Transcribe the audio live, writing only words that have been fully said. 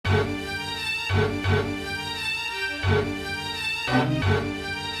Hey,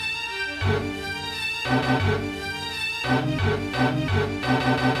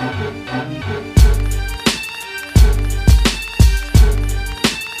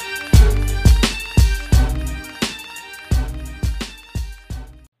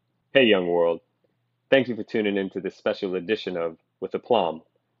 young world. Thank you for tuning in to this special edition of With Aplomb,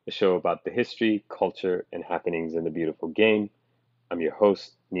 a show about the history, culture, and happenings in the beautiful game. I'm your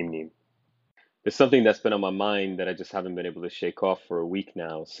host, Neem Neem. There's something that's been on my mind that I just haven't been able to shake off for a week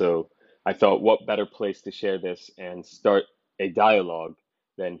now, so I thought what better place to share this and start a dialogue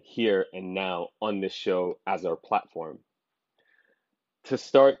than here and now on this show as our platform. To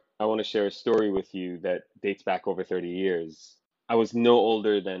start, I want to share a story with you that dates back over 30 years. I was no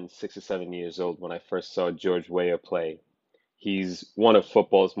older than 6 or 7 years old when I first saw George Weah play. He's one of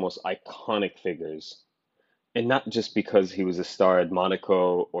football's most iconic figures, and not just because he was a star at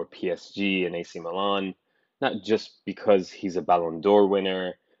Monaco or PSG and AC Milan, not just because he's a Ballon d'Or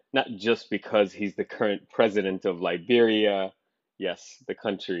winner, not just because he's the current president of Liberia, yes, the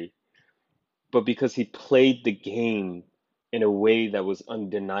country, but because he played the game in a way that was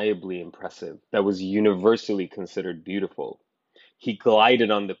undeniably impressive, that was universally considered beautiful. He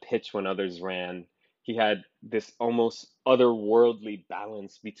glided on the pitch when others ran. He had this almost otherworldly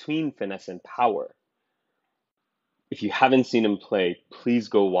balance between finesse and power. If you haven't seen him play, please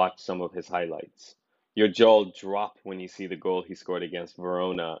go watch some of his highlights. Your jaw will drop when you see the goal he scored against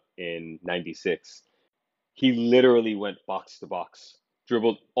Verona in '96. He literally went box to box,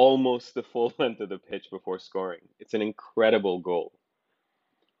 dribbled almost the full length of the pitch before scoring. It's an incredible goal.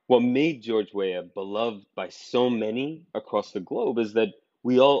 What made George Weah beloved by so many across the globe is that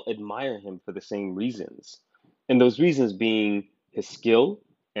we all admire him for the same reasons. And those reasons being his skill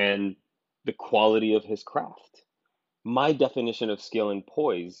and the quality of his craft. My definition of skill and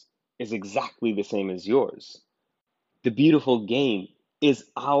poise is exactly the same as yours. The beautiful game is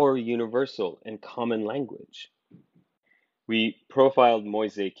our universal and common language. We profiled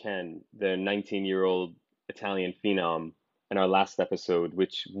Moise Kean, the 19-year-old Italian phenom, in our last episode,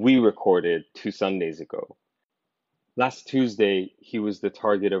 which we recorded 2 Sundays ago. Last Tuesday, he was the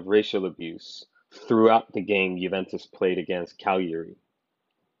target of racial abuse throughout the game Juventus played against Cagliari.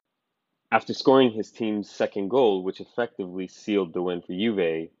 After scoring his team's second goal, which effectively sealed the win for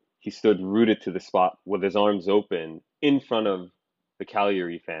Juve, he stood rooted to the spot with his arms open in front of the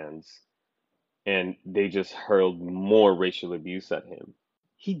Cagliari fans, and they just hurled more racial abuse at him.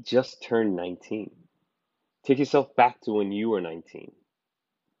 He just turned 19. Take yourself back to when you were 19.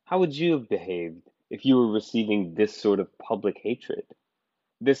 How would you have behaved if you were receiving this sort of public hatred?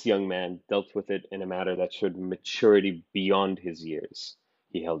 This young man dealt with it in a manner that showed maturity beyond his years.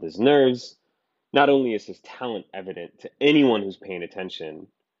 He held his nerves. Not only is his talent evident to anyone who's paying attention,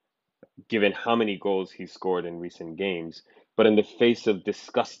 given how many goals he scored in recent games, but in the face of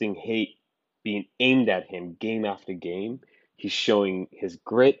disgusting hate being aimed at him game after game, he's showing his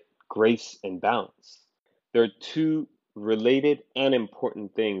grit, grace, and balance. There are two related and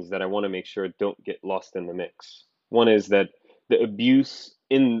important things that I want to make sure don't get lost in the mix. One is that the abuse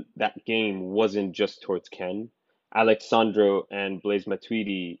in that game wasn't just towards Ken. Alexandro and Blaise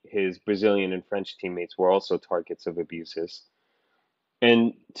Matuidi, his Brazilian and French teammates, were also targets of abuses.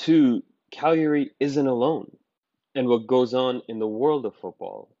 And two, Cagliari isn't alone. And what goes on in the world of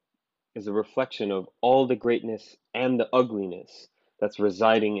football is a reflection of all the greatness and the ugliness that's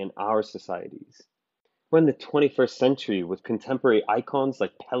residing in our societies. We're in the 21st century with contemporary icons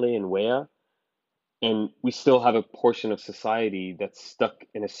like Pele and Weah, and we still have a portion of society that's stuck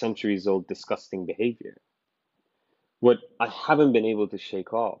in a centuries old disgusting behavior. What I haven't been able to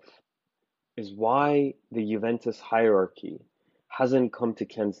shake off is why the Juventus hierarchy hasn't come to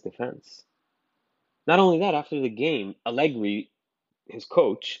Ken's defense. Not only that, after the game, Allegri, his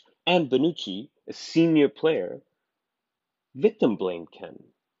coach, and Bonucci, a senior player, victim blamed Ken,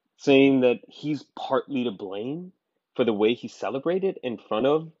 saying that he's partly to blame for the way he celebrated in front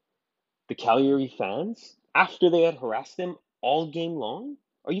of the Cagliari fans after they had harassed him all game long?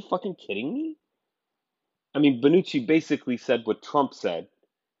 Are you fucking kidding me? I mean, Bonucci basically said what Trump said,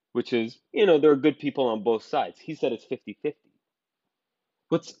 which is, there are good people on both sides. He said it's 50-50.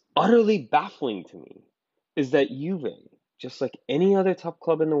 What's utterly baffling to me is that Juve, just like any other top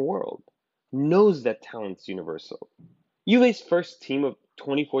club in the world, knows that talent's universal. Juve's first team of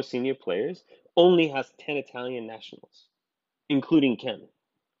 24 senior players only has 10 Italian nationals, including Ken.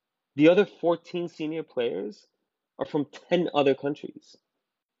 The other 14 senior players are from 10 other countries.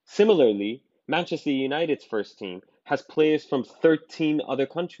 Similarly, Manchester United's first team has players from 13 other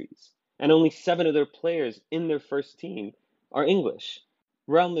countries, and only 7 of their players in their first team are English.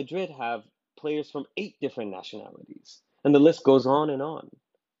 Real Madrid have players from 8 different nationalities. And the list goes on and on.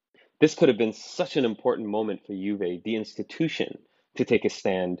 This could have been such an important moment for Juve, the institution, to take a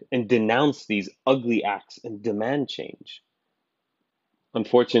stand and denounce these ugly acts and demand change.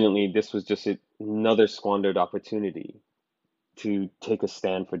 Unfortunately, this was just another squandered opportunity to take a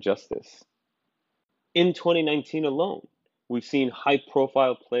stand for justice. In 2019 alone, we've seen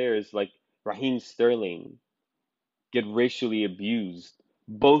high-profile players like Raheem Sterling get racially abused,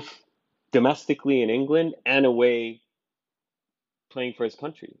 both domestically in England and away playing for his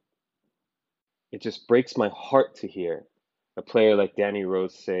country. It just breaks my heart to hear a player like Danny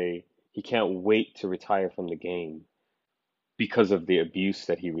Rose say he can't wait to retire from the game because of the abuse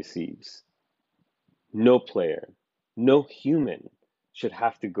that he receives. No player, no human should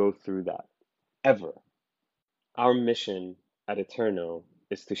have to go through that, ever. Our mission at Eterno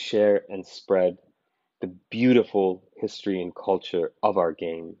is to share and spread the beautiful history and culture of our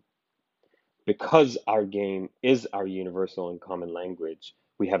game. Because our game is our universal and common language,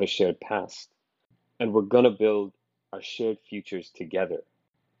 we have a shared past, and we're going to build our shared futures together.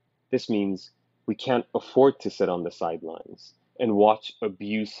 This means we can't afford to sit on the sidelines and watch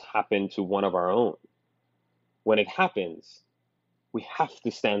abuse happen to one of our own. When it happens, we have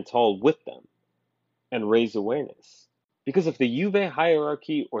to stand tall with them and raise awareness. Because if the Juve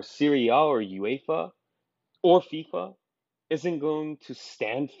hierarchy or Serie A or UEFA or FIFA isn't going to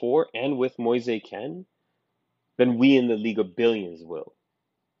stand for and with Moise Kean, then we in the League of Billions will.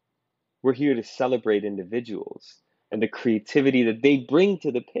 We're here to celebrate individuals and the creativity that they bring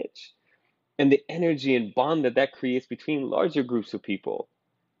to the pitch and the energy and bond that that creates between larger groups of people,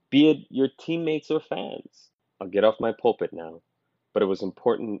 be it your teammates or fans. I'll get off my pulpit now, but it was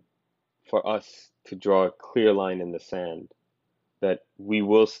important for us to draw a clear line in the sand that we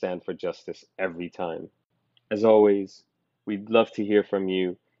will stand for justice every time. As always, we'd love to hear from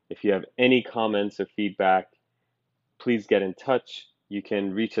you. If you have any comments or feedback, please get in touch. You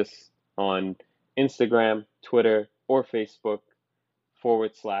can reach us on Instagram, Twitter, or Facebook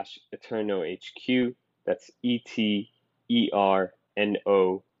 /EternoHQ. That's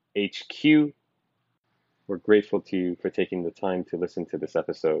ETERNOHQ. We're grateful to you for taking the time to listen to this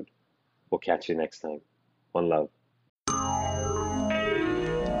episode. We'll catch you next time. One love.